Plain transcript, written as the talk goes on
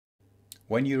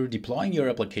When you're deploying your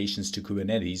applications to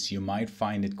Kubernetes, you might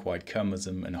find it quite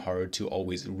cumbersome and hard to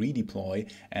always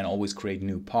redeploy and always create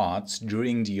new pods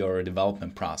during your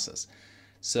development process.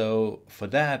 So for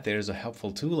that, there's a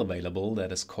helpful tool available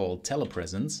that is called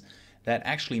Telepresence that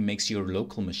actually makes your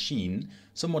local machine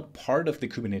somewhat part of the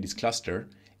Kubernetes cluster,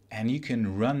 and you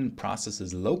can run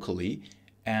processes locally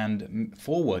and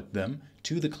forward them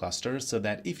to the cluster so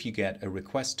that if you get a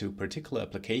request to a particular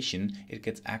application, it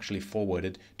gets actually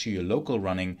forwarded to your local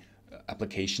running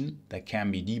application that can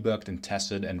be debugged and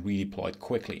tested and redeployed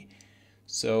quickly.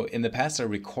 So in the past, I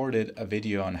recorded a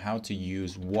video on how to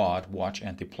use WAD, Watch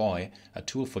and Deploy, a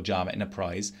tool for Java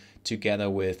Enterprise, together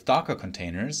with Docker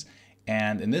containers.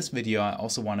 And in this video, I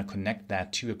also want to connect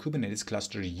that to a Kubernetes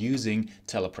cluster using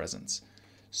Telepresence.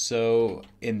 So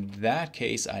in that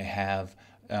case, I have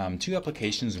two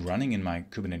applications running in my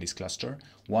Kubernetes cluster.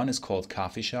 One is called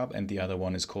Coffee Shop and the other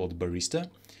one is called Barista.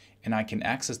 And I can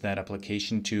access that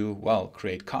application to, well,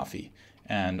 create coffee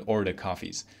and order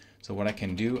coffees. So what I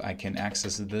can do, I can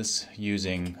access this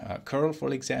using curl,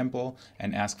 for example,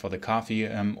 and ask for the coffee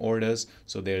orders.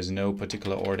 So there's no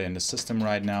particular order in the system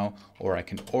right now, or I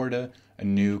can order a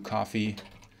new coffee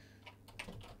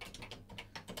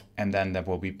and then that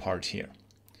will be part here.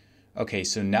 Okay,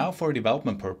 so now for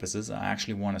development purposes, I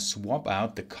actually want to swap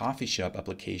out the Coffee Shop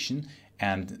application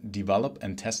and develop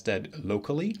and test that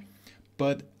locally.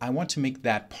 But I want to make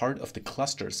that part of the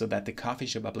cluster so that the Coffee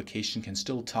Shop application can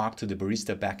still talk to the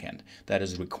Barista backend that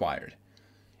is required.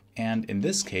 And in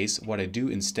this case, what I do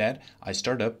instead, I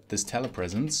start up this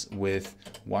Telepresence with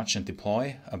Watch and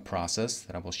Deploy, a process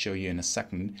that I will show you in a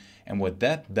second. And what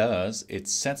that does, it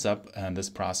sets up this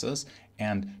process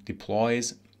and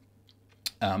deploys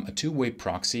a two-way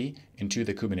proxy into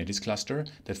the Kubernetes cluster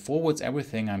that forwards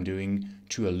everything I'm doing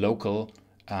to a local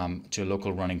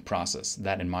running process.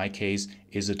 That in my case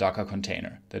is a Docker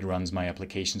container that runs my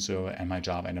application server and my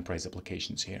Java Enterprise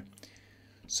applications here.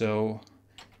 So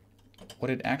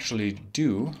what it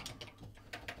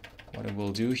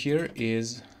will do here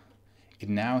is it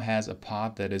now has a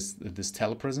pod that is this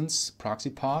Telepresence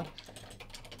proxy pod,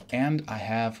 and I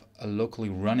have a locally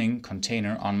running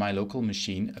container on my local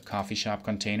machine, a Coffee Shop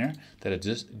container that I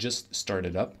just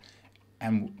started up.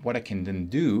 And what I can then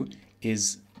do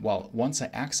is, well, once I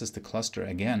access the cluster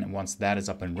again, once that is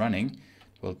up and running,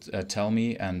 it will tell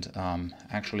me and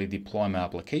actually deploy my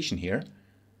application here.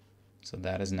 So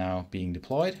that is now being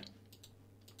deployed.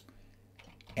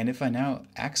 And if I now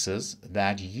access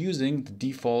that using the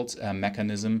default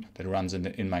mechanism that runs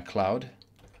in my cloud,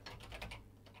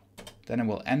 then it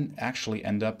will actually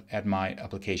end up at my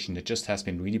application that just has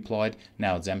been redeployed.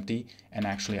 Now it's empty, and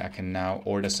actually I can now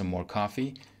order some more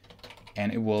coffee,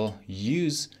 and it will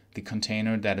use the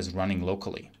container that is running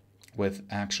locally with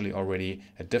actually already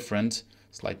a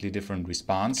slightly different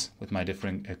response with my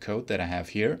different code that I have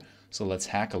here. So let's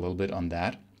hack a little bit on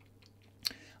that.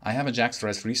 I have a JAX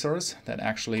REST resource that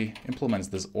actually implements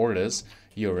this orders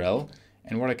URL,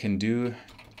 and what I can do,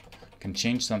 I can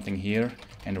change something here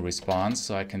in the response.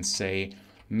 So I can say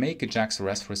make a JAX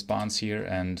REST response here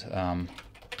and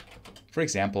for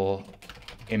example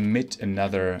emit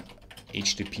another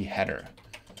HTTP header,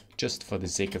 just for the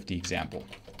sake of the example.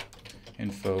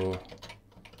 Info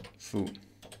foo.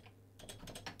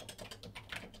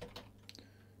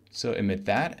 So emit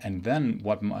that, and then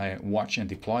what my watch and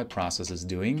deploy process is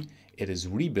doing, it is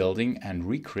rebuilding and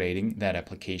recreating that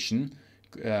application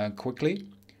quickly.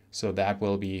 So that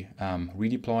will be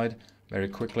redeployed very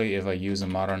quickly if I use a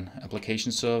modern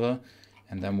application server.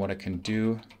 And then what I can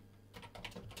do,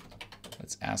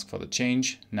 let's ask for the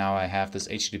change. Now I have this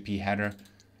HTTP header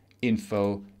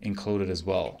info included as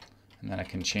well. And then I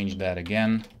can change that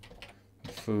again,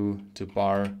 foo to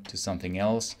bar to something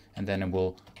else, and then it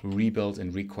will rebuild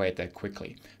and recreate that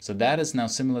quickly. So that is now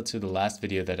similar to the last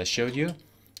video that I showed you.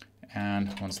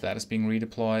 And once that is being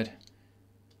redeployed,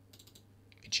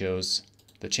 it shows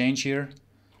the change here.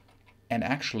 And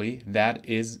actually that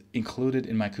is included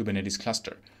in my Kubernetes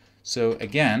cluster. So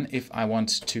again, if I want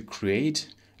to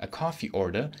create a coffee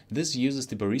order, this uses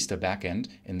the Barista backend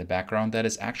in the background that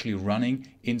is actually running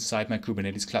inside my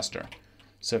Kubernetes cluster.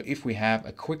 So if we have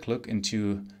a quick look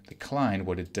into the client,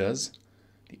 what it does,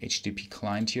 the HTTP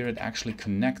client here, it actually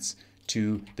connects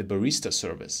to the Barista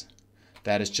service.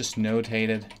 That is just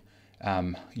notated,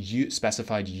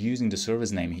 specified using the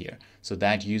service name here. So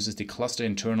that uses the cluster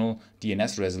internal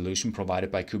DNS resolution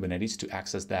provided by Kubernetes to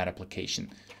access that application.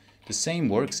 The same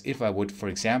works if I would, for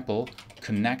example,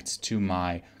 connect to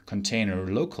my container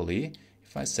locally.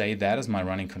 If I say that is my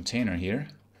running container here,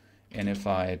 and if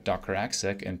I docker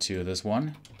exec into this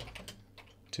one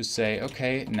to say,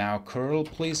 okay, now curl,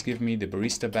 please give me the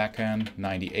Barista backend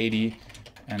 9080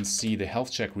 and see the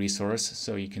health check resource.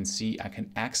 So you can see I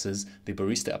can access the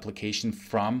Barista application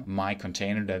from my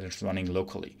container that is running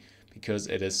locally, because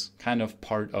it is kind of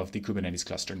part of the Kubernetes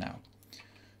cluster now.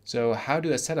 So how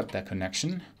do I set up that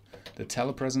connection? The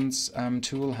Telepresence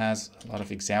tool has a lot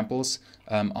of examples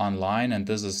online, and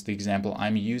this is the example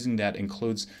I'm using that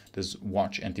includes this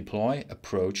watch and deploy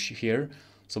approach here.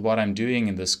 So what I'm doing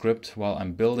in the script, while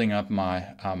I'm building up my,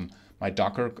 my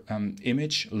Docker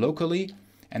image locally,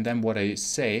 and then what I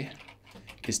say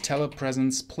is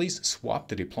Telepresence, please swap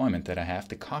the deployment that I have,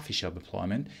 the coffee shop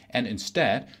deployment, and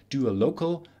instead do a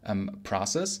local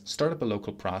process, start up a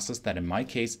local process that in my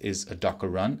case is a Docker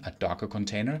run, a Docker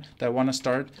container that I want to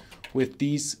start with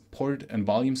these port and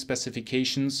volume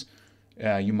specifications.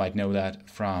 You might know that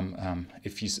from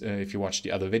if you watch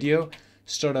the other video.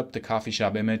 Start up the coffee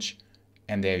shop image,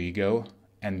 and there you go.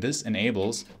 And this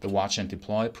enables the watch and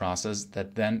deploy process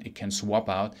that then it can swap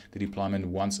out the deployment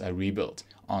once I rebuild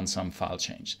on some file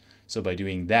change. So by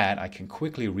doing that, I can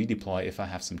quickly redeploy if I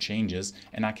have some changes,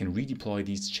 and I can redeploy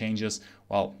these changes,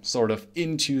 well, sort of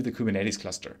into the Kubernetes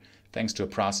cluster, thanks to a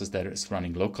process that is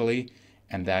running locally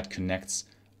and that connects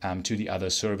to the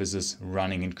other services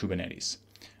running in Kubernetes.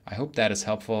 I hope that is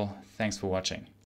helpful. Thanks for watching.